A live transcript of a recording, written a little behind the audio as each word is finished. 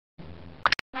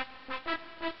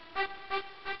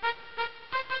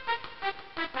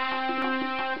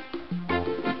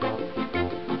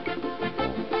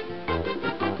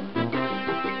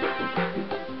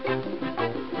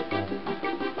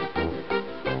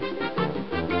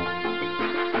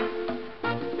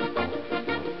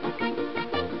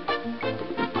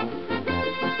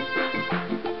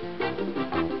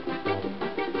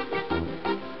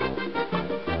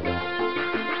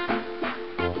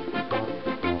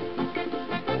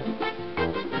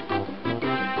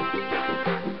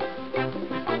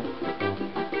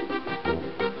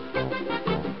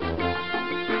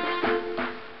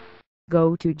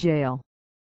go to jail.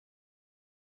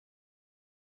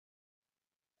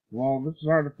 Well, this is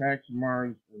Artifacts of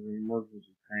Mars with an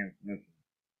emergency transmission.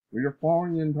 We are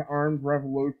falling into armed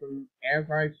revolution as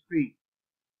I speak.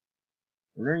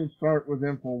 We're going to start with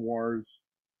InfoWars.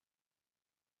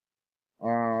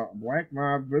 Black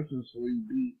mob viciously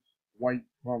beats white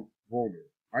Trump voters.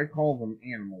 I call them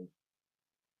animals.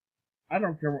 I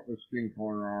don't care what their skin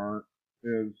color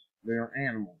is, they are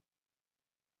animals.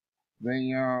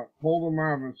 They pulled him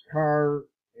out of his car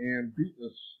and beat the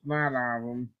snot out of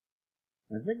him.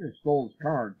 I think they stole his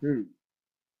car, too.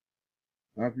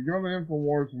 Now, if you go to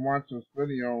InfoWars and watch this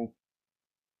video,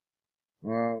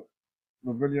 the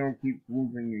video keeps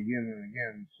looping again and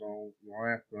again, so you'll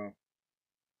have to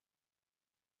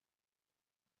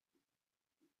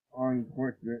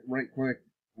unclick it, right-click,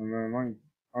 and then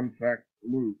uncheck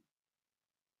loop.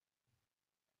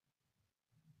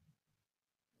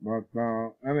 But,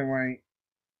 anyway,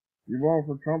 you vote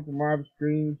for Trump and live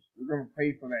streams, you're gonna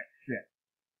pay for that shit.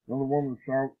 Another woman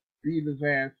shouts, beat his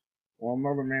ass, while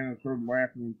another man is heard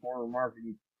laughing before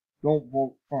remarking, don't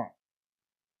vote Trump.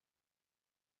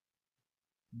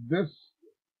 This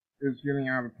is getting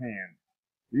out of hand.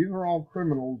 These are all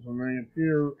criminals and they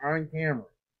appear on camera.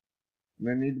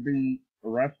 They need to be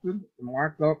arrested and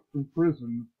locked up in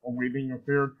prison awaiting a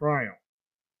fair trial.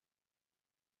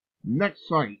 Next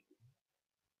site.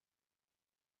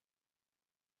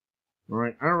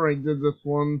 Alright, I already did this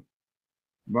one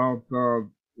about the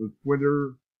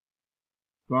Twitter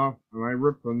stuff, and I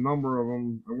ripped a number of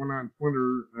them. I went on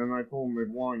Twitter and I told them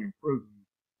they belong in prison,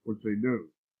 which they do.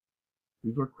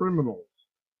 These are criminals.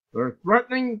 They're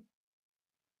threatening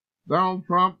Donald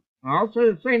Trump, and I'll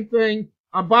say the same thing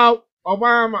about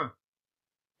Obama.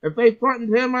 If they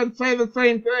threatened him, I'd say the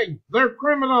same thing. They're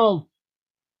criminals.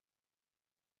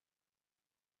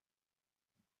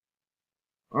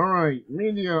 Alright,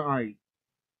 Mediaite.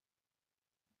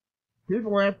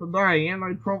 People have to die.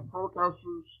 Anti-Trump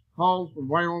protesters calls for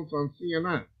violence on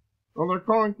CNN. Well, they're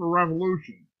calling for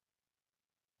revolution.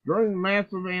 During the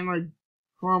massive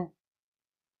anti-Trump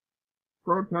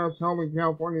protests held in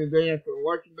California the day after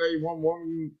Election Day, one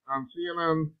woman on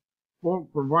CNN spoke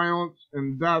for violence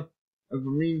and death as a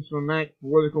means to enact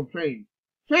political change.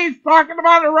 She's talking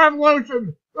about a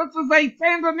revolution! This is a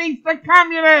Sandinista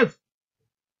communist!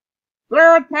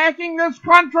 They're attacking this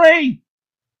country!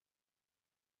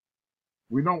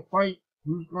 We don't fight.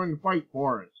 Who's going to fight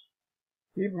for us?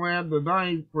 People had to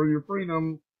die for your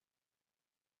freedom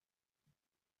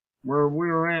where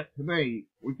we're at today.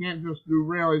 We can't just do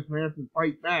rallies, we have to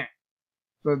fight back,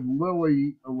 said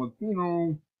Lily, a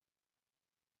Latino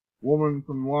woman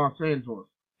from Los Angeles.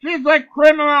 She's a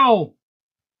criminal!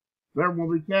 There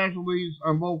will be casualties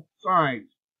on both sides.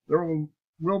 There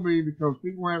will be because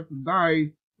people have to die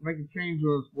to make a change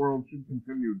in this world, she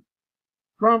continued.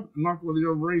 Trump, enough with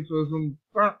your racism.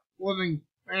 Stop splitting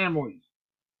families.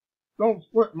 Don't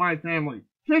split my family.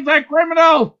 She's a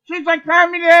criminal! She's a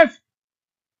communist!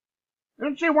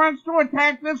 And she wants to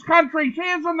attack this country. She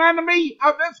is an enemy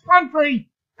of this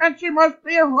country. And she must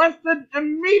be arrested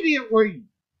immediately.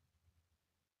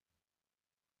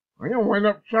 I'm going to wind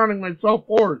up shouting myself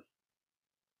hoarse.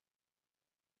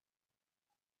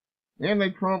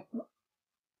 Anti-Trump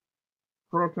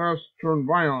protests turned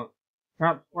violent.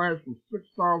 Cops clashed with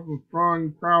 6,000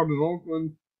 strong crowd in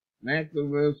Oakland, and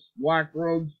activists blocked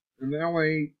roads in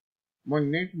LA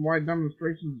among nationwide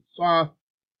demonstrations that saw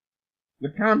the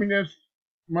communists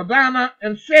Madonna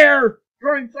and Cher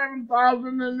join 7,000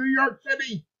 in New York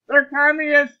City. They're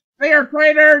communists. They are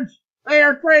traitors. They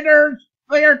are traitors.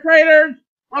 They are traitors.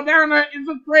 Madonna is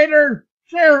a traitor.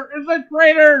 Cher is a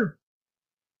traitor.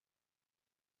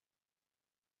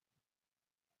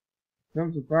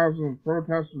 Tens of thousands of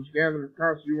protesters gathered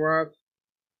across the U.S.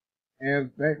 as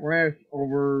backlash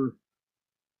over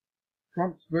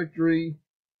Trump's victory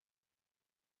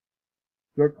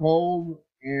took hold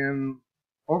in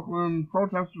Oakland.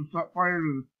 Protesters set fire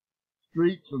to the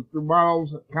streets and threw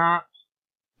bottles at cops.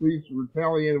 Police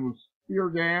retaliated with tear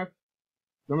gas.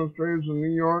 Demonstrators in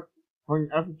New York hung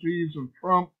effigies of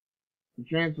Trump, the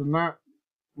chants of "Not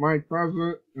My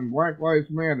President" and "Black Lives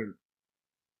Matter."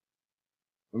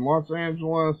 In Los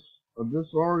Angeles, a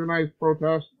disorganized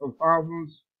protest of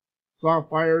thousands saw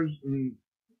fires in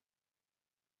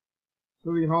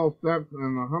City Hall steps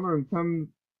and 110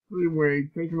 freeway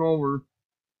taken over.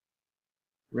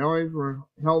 Rallies were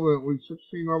held in at least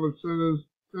 16 other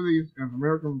cities as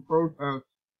American protests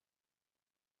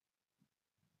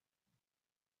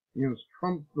against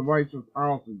Trump's divisive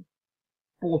policies.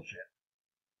 Bullshit.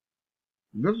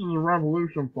 This is a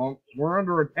revolution, folks. We're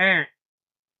under attack.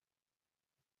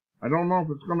 I don't know if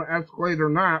it's going to escalate or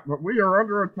not, but we are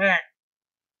under attack.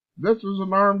 This is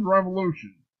an armed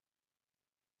revolution.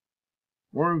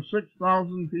 More than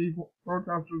 6,000 people,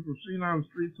 protesters were seen on the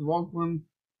streets of Oakland.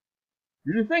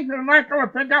 Do you think they're not going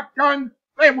to pick up guns?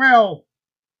 They will!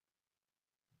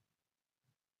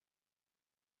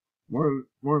 More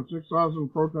than 6,000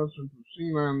 protesters were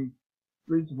seen on the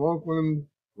streets of Oakland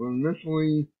when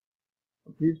initially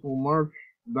a peaceful march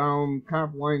down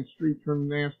Cop-Line Street turned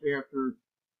nasty after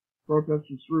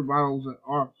protesters threw bottles at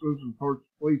officers and torched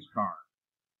police cars.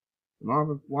 An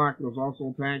office block was also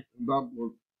attacked and dubbed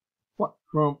with Fuck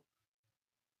Trump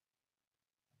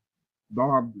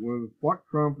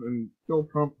and Kill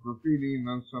Trump graffiti and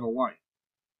then set alight.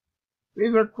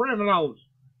 These are criminals.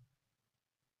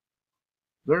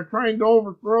 They're trying to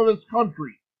overthrow this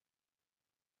country.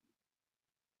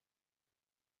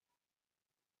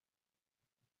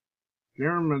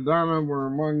 Cher and Madonna were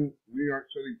among New York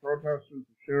City protesters.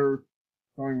 Cher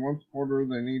telling one supporter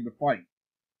they need to fight.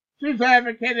 She's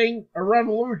advocating a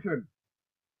revolution.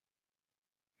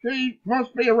 She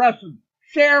must be arrested.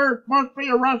 Cher must be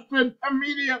arrested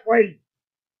immediately.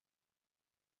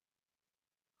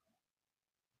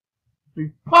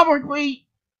 She's publicly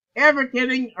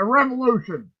advocating a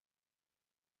revolution.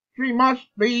 She must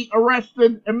be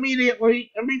arrested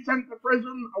immediately and be sent to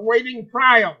prison awaiting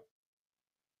trial.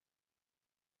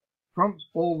 Trump's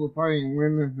bold defying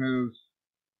win has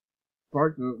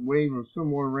sparked a wave of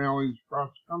similar rallies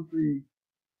across the country.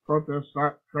 Protests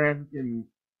stopped traffic in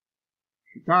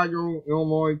Chicago,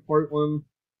 Illinois, Portland,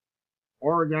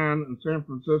 Oregon, and San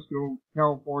Francisco,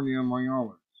 California, among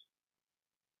others.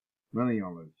 Many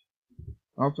others.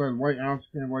 Outside the White House,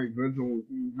 a candlelight vigil was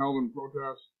being held in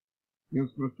protest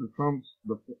against Mr. Trump's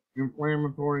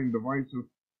inflammatory and divisive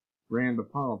brand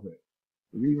of politics.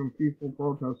 But even peaceful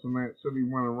protests in that city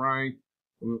went awry,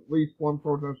 with at least one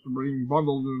protester being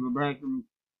bundled into the back of a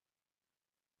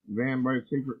van by the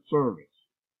Secret Service.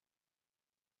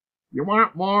 You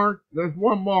want more? There's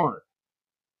one more.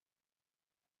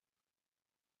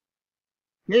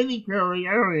 Katy Perry,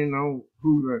 I don't even know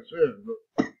who this is.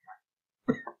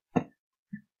 But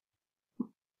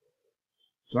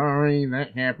sorry,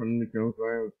 that happened because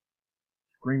I was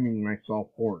screaming myself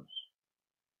hoarse.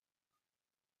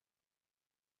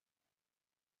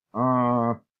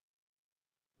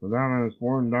 Madonna has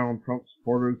warned Donald Trump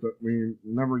supporters that we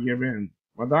never give in.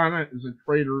 Madonna is a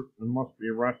traitor and must be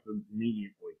arrested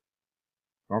immediately.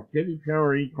 While Katy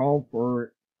Perry called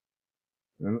for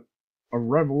a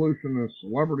revolution as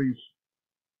celebrities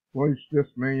voiced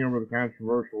dismay over the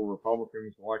controversial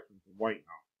Republicans' election to the White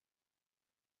House.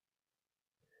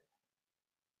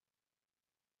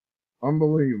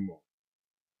 Unbelievable.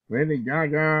 Lady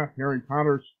Gaga, Harry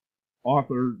Potter's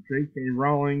author J.K.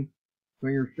 Rowling,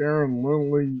 singer Cher and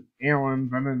Lily Allen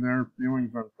vented their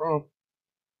feelings on Trump.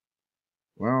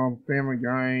 Well, Family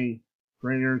Guy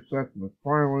creator Seth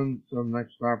MacFarlane said the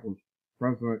next stop was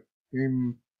President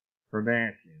Kim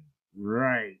Kardashian.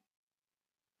 Right.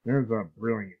 There's a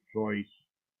brilliant choice.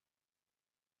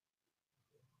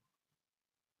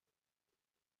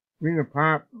 Speaking of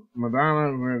pop,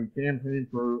 Madonna, who had campaigned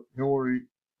for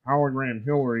hologram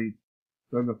Hillary,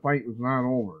 said the fight was not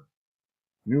over.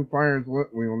 New fire's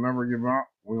lit. We will never give up.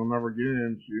 We will never give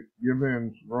in. She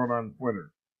wrote on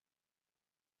Twitter.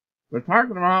 They're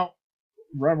talking about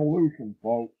revolution,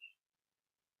 folks.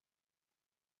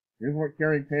 Here's what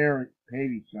Katy Perry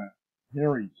said.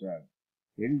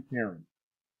 Katy Perry.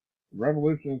 The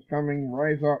revolution is coming.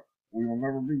 Rise up. We will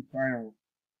never be silent.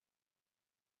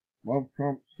 Love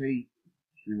Trump's hate,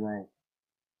 she wrote.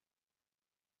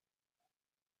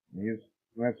 I guess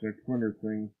that's a Twitter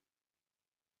thing.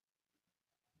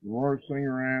 The roar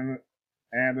singer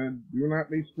added, do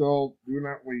not be still, do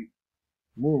not wait.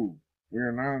 Move. We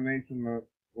are not a nation that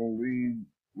will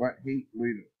let hate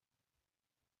lead us.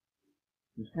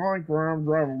 He's calling for armed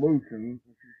revolution,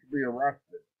 which should be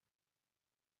arrested.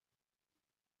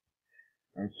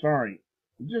 I'm sorry.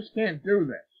 You just can't do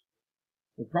this.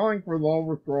 They're calling for the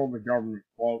overthrow of the government,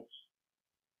 folks.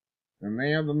 And they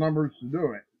have the numbers to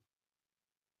do it.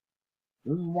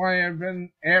 This is why I've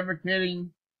been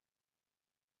advocating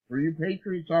for you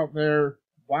patriots out there,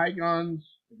 buy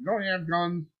guns. If you don't have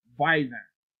guns, buy them.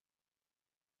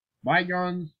 Buy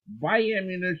guns, buy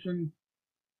ammunition,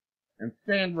 and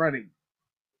stand ready.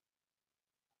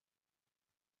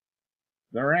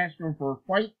 They're asking for a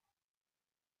fight,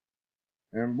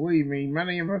 and believe me,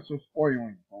 many of us are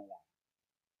spoiling for one.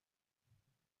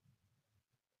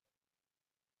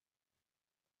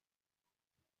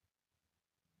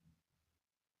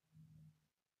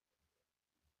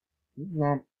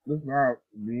 This is out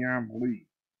beyond belief.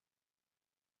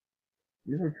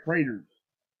 These are traitors.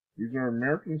 These are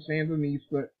American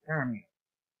Sandinista communists.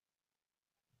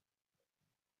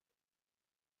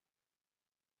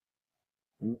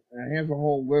 And it has a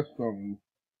whole list of them.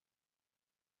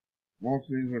 Most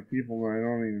of these are people that I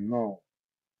don't even know.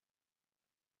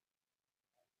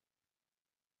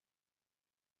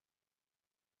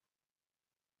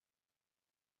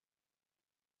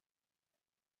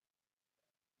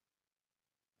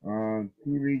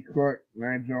 TV cook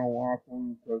Nigel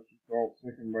Lawson says she felt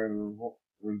sickened by the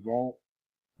result.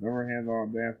 Never had the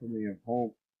audacity of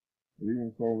hope, but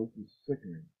even so, this is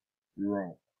sickening, she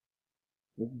wrote.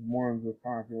 This is more than just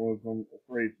populism or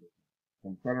racism.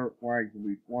 Confederate flags will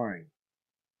be flying.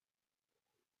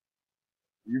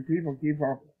 You people keep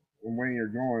up the way you're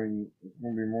going, it's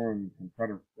going to be more than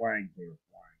Confederate flags that are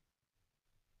flying.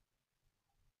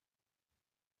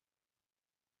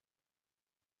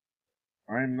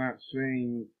 I'm not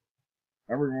saying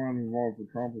everyone who voted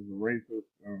for Trump is a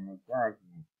racist and a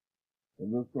misogynist,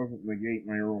 but this doesn't negate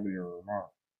my earlier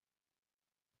remarks.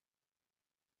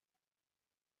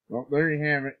 Well, there you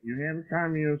have it. You have a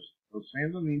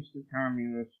Sandinista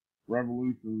communist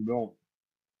revolution building.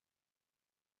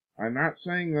 I'm not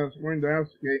saying that it's going to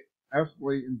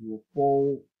escalate into a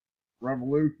full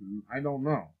revolution. I don't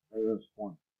know at this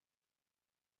point.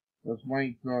 This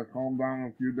might calm down in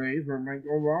a few days, or it might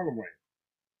go the other way.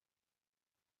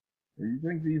 If you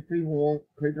think these people won't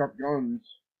pick up guns,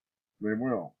 they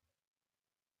will.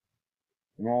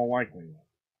 In all likelihood.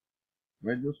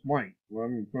 They just might.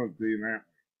 Let me put it to you that way.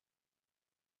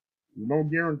 There's no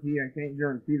guarantee. I can't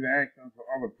guarantee the actions of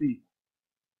other people.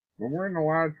 But we're in a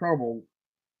lot of trouble.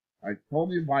 I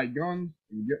told you, buy guns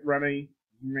and get ready.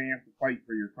 You may have to fight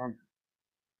for your country.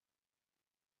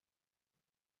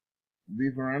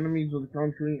 These are enemies of the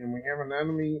country, and we have an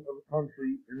enemy of the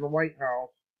country in the White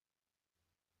House.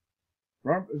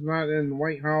 Trump is not in the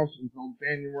White House until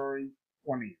January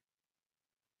 20th.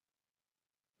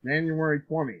 January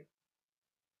 20th.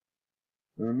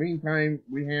 In the meantime,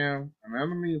 we have an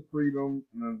enemy of freedom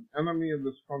and an enemy of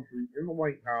this country in the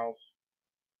White House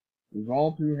who's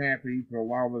all too happy to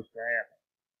allow this to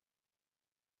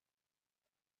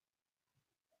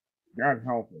happen. God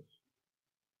help us.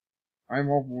 I'm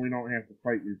hoping we don't have to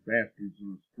fight these bastards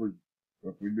in the street. But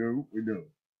if we do, we do.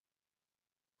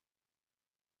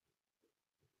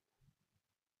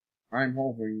 I'm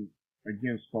hoping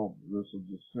against hope this will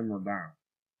just simmer down.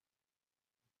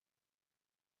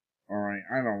 Alright,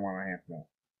 I don't want to have to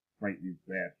fight these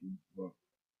bastards, but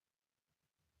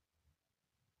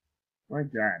my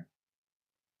God.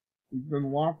 He's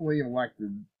been lawfully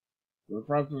elected to the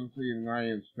presidency of the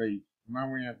United States.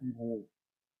 Now we have people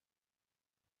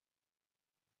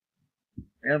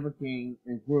advocating,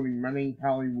 including many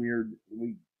Hollywood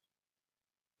elites,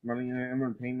 many in the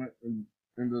entertainment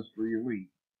industry elites,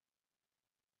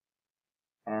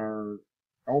 are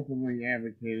openly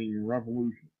advocating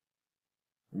revolution.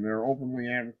 And they're openly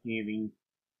advocating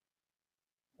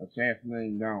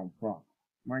assassinating Donald Trump.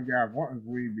 My God, what have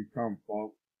we become,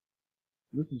 folks?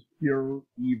 This is pure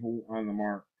evil on the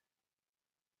mark.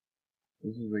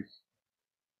 This is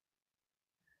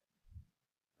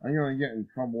I'm going to get in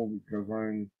trouble because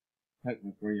I'm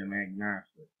technically an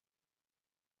agnostic.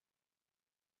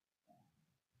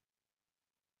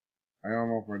 I don't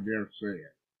know if I dare say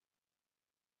it.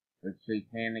 It's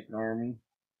satanic army.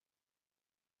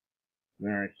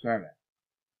 There, I said it.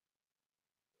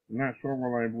 I'm not sure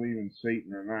whether I believe in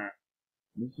Satan or not.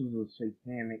 This is a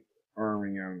satanic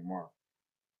army on the mark.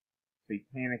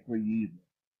 Satanically evil.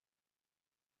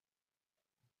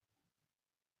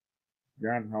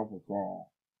 God help us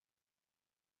all.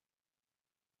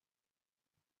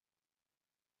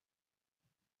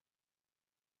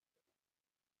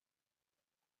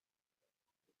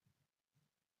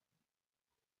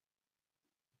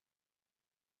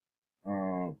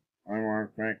 I'm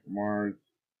Artifact Mars.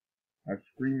 I've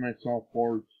screamed myself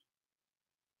hoarse.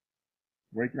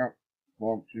 Wake up,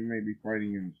 folks. You may be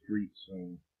fighting in the streets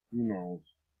soon. Who knows?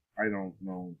 I don't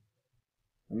know.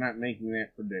 I'm not making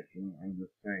that prediction. I'm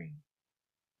just saying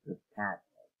it's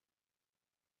possible.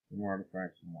 I'm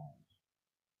Artifacts Mars.